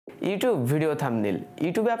YouTube video thumbnail.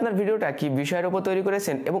 ইউটিউবে আপনার ভিডিওটা কি বিষয়ের উপর তৈরি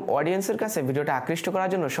করেছেন এবং অডিয়েন্সের কাছে ভিডিওটা আকৃষ্ট করার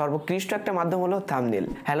জন্য সর্বোৎকৃষ্ট একটা মাধ্যম হলো থাম্বনেল।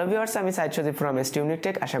 হ্যালো ভিউয়ার্স, আমি সাইদ ফ্রম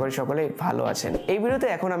stuniquetech। আশা করি সকলেই ভালো আছেন। এই ভিডিওতে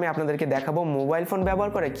এখন আমি আপনাদেরকে দেখাবো মোবাইল ফোন ব্যবহার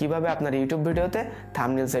করে কিভাবে আপনার ইউটিউব ভিডিওতে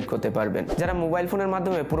থাম্বনেল সেট করতে পারবেন। যারা মোবাইল ফোনের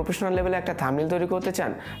মাধ্যমে প্রফেশনাল লেভেলে একটা থাম্বনেল তৈরি করতে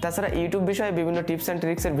চান, তাছাড়া ইউটিউব বিষয়ে বিভিন্ন টিপস অ্যান্ড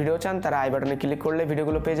ট্রিক্সের ভিডিও চান, তারা আই বাটনে ক্লিক করলে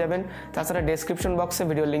ভিডিওগুলো পেয়ে যাবেন। তাছাড়া ডেসক্রিপশন বক্সে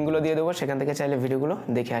ভিডিও লিঙ্কগুলো দিয়ে দেবো, সেখান থেকে চাইলে ভিডিওগুলো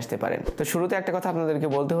দেখে আসতে পারেন। তো শুরুতে একটা কথা আপনাদেরকে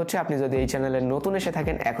বলতে হচ্ছে, আপনি যদি এই চ্যানেলে নতুন এসে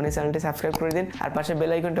থাকেন এখনই চ্যানেলটি সাবস্ক্রাইব করে দিন আর পাশে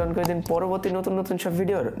বেল আইকনটা অন করে দিন পরবর্তী নতুন সব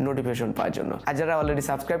ভিডিওর নোটিফিকেশন পাওয়ার জন্য। আর যারা অলরেডি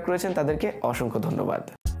সাবস্ক্রাইব করেছেন তাদেরকে অসংখ্য ধন্যবাদ।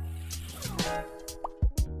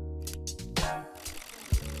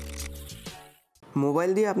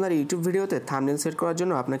 মোবাইল দিয়ে আপনার ইউটিউব ভিডিওতে থাম্বনেল সেট করার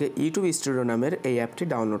জন্য আপনাকে ইউটিউব স্টুডিও নামের এই অ্যাপটি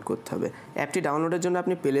ডাউনলোড করতে হবে। অ্যাপটি ডাউনলোডের জন্য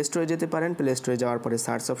আপনি প্লে স্টোরে যেতে পারেন। প্লে স্টোরে যাওয়ার পরে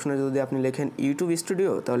সার্চ অপশনে যদি আপনি লেখেন ইউটিউব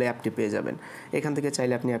স্টুডিও, তাহলে অ্যাপটি পেয়ে যাবেন। এখান থেকে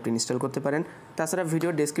চাইলে আপনি অ্যাপটি ইনস্টল করতে পারেন। তাছাড়া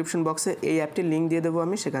ভিডিও ডেসক্রিপশন বক্সে এই অ্যাপটির লিঙ্ক দিয়ে দেবো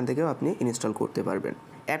আমি, সেখান থেকেও আপনি ইনস্টল করতে পারবেন।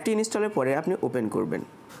 অ্যাপটি ইনস্টলের পরে আপনি ওপেন করবেন।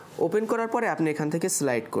 ওপেন করার পরে আপনি এখান থেকে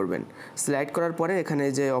স্লাইড করবেন। স্লাইড করার পরে এখানে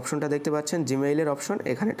যে অপশনটা দেখতে পাচ্ছেন জিমেইলের অপশন,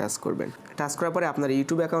 এখানে টাচ করবেন। টাচ করার পরে আপনার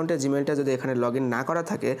ইউটিউব অ্যাকাউন্টে জিমেইলটা যদি এখানে লগ ইন না করা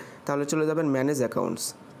থাকে, তাহলে চলে যাবেন ম্যানেজ অ্যাকাউন্টস।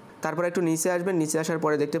 তারপর একটু নিচে আসবেন। নিচে আসার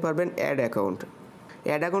পরে দেখতে পারবেন অ্যাড অ্যাকাউন্ট।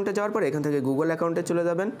 অ্যাড অ্যাকাউন্টে যাওয়ার পরে এখান থেকে গুগল অ্যাকাউন্টে চলে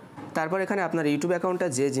যাবেন। তারপর এখানে আপনার ইউটিউব অ্যাকাউন্টটা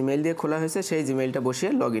যে জিমেইল দিয়ে খোলা হয়েছে সেই জিমেইলটা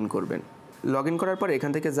বসিয়ে লগ ইন করবেন। লগ ইন করার পরে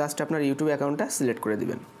এখান থেকে জাস্ট আপনার ইউটিউব অ্যাকাউন্টটা সিলেক্ট করে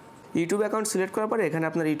দিবেন। ইউটিউব অ্যাকাউন্ট সিলেক্ট করার পরে এখানে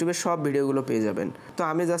আপনার ইউটিউবের সব ভিডিওগুলো পেয়ে যাবেন। তো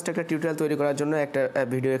আমি জাস্ট একটা টিউটোরিয়াল তৈরি করার জন্য একটা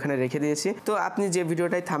ভিডিও এখানে রেখে দিয়েছি। তো আপনি যে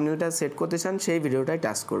ভিডিওটাই থাম্বনেলটা সেট করতে চান সেই ভিডিওটাই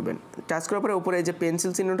টাচ করবেন। টাচ করার পরে উপরে এই যে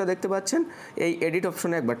পেন্সিল চিহ্নটা দেখতে পাচ্ছেন, এই এডিট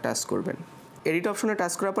অপশনে একবার টাচ করবেন। এডিট অপশনে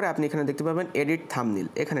টাচ করার পরে আপনি এখানে দেখতে পাবেন এডিট থাম্বনেল,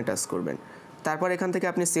 এখানে টাচ করবেন। তারপর এখান থেকে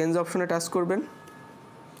আপনি চেঞ্জ অপশনে টাচ করবেন।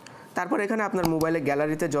 তারপর এখানে আপনার মোবাইলে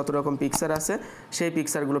গ্যালারিতে যত রকম পিকচার আছে সেই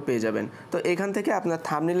পিকচারগুলো পেয়ে যাবেন। তো এখান থেকে আপনার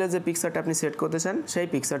থাম্বনেলের যে পিকচারটা আপনি সেট করতে চান সেই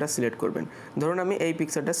পিকচারটা সিলেক্ট করবেন। ধরুন আমি এই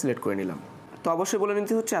পিকচারটা সিলেক্ট করে নিলাম। তো অবশ্যই বলে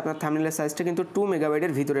নিতে হচ্ছে আপনার থাম্বনেলের সাইজটা কিন্তু 2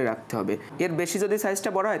 মেগাবাইটের ভিতরে রাখতে হবে। এর বেশি যদি সাইজটা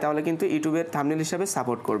বড় হয় তাহলে কিন্তু ইউটিউবের থাম্বনেল হিসাবে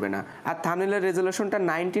সাপোর্ট করবে না। আর থাম্বনেলের রেজলিউশনটা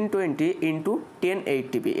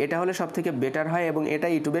 1920x1080p, এটা হলে সবথেকে বেটার হয় এবং এটা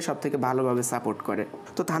ইউটিউবে সবথেকে ভালোভাবে সাপোর্ট করে।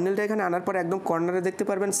 তো থাম্বনেলটা এখানে আনার পর একদম কর্নারে দেখতে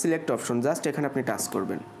পারবেন সিলেক্ট অপশন, জাস্ট এখানে আপনি টাচ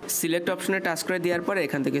করবেন। সিলেক্ট অপশনে টাচ করে দেওয়ার পরে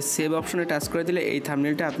এখান থেকে সেভ অপশনে টাচ করে দিলে এই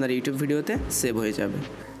থাম্বনেলটা আপনার ইউটিউব ভিডিওতে সেভ হয়ে যাবে।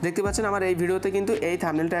 দেখতে পাচ্ছেন আমার এই ভিডিওতে কিন্তু এই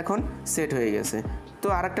থাম্বনেলটা এখন সেট হয়ে গেছে। তো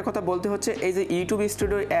আরেকটা কথা বলতে হচ্ছে, এই যে ইউটিউব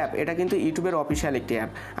স্টুডিও অ্যাপ, এটা কিন্তু ইউটিউবের অফিসিয়াল একটি অ্যাপ।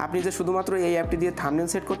 আপনি যে শুধুমাত্র এই অ্যাপটি দিয়ে থাম্বনেল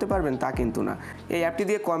সেট করতে পারবেন তা কিন্তু না। এই অ্যাপটি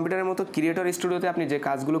দিয়ে কম্পিউটারের মতো ক্রিয়েটর স্টুডিওতে আপনি যে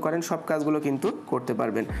কাজগুলো করেন সব কাজগুলো কিন্তু করতে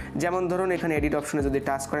পারবেন। যেমন ধরুন এখানে এডিট অপশনে যদি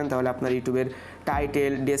টাচ করেন তাহলে আপনার ইউটিউবের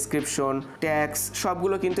টাইটেল, ডেসক্রিপশন, ট্যাগস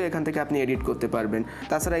সবগুলো কিন্তু এখান থেকে আপনি এডিট করতে পারবেন।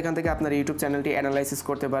 তাছাড়া এখান থেকে আপনার ইউটিউব চ্যানেলটি অ্যানালাইসিস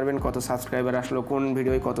করতে পারবেন, কত সাবস্ক্রাইবার আসলো, কোন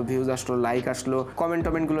ভিডিওয় কত ভিউজ আসলো, লাইক আসলো,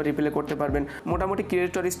 কমেন্টগুলো রিপ্লে করতে পারবেন। মোটামুটি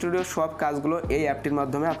ক্রিয়েটর স্টুডিওর সব কাজগুলো এই অ্যাপটির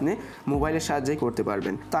মাধ্যমে আপনি মোবাইলের সাহায্যেই করতে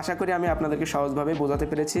পারবেন। তো আশা করি আমি আপনাদেরকে সহজভাবে বোঝাতে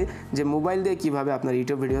পেরেছি যে মোবাইল দিয়ে কিভাবে আপনার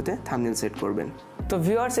ইউটিউব ভিডিওতে থাম্বনেল সেট করবেন। তো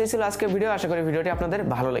ভিউয়ার্স, এই ছিল আজকের ভিডিও। আশা করি ভিডিওটি আপনাদের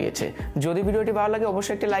ভালো লেগেছে। যদি ভিডিওটি ভালো লাগে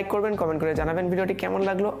অবশ্যই একটি লাইক করবেন, কমেন্ট করে জানাবেন ভিডিওটি কেমন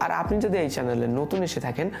লাগলো। আর আপনি যদি এই চ্যানেলে নতুন এসে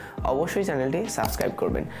থাকেন অবশ্যই চ্যানেলটি সাবস্ক্রাইব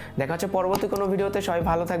করবেন। দেখা হচ্ছে পরবর্তী কোনো ভিডিওতে। সবাই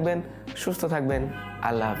ভালো থাকবেন, সুস্থ থাকবেন।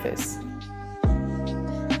 আল্লাহ হাফেজ।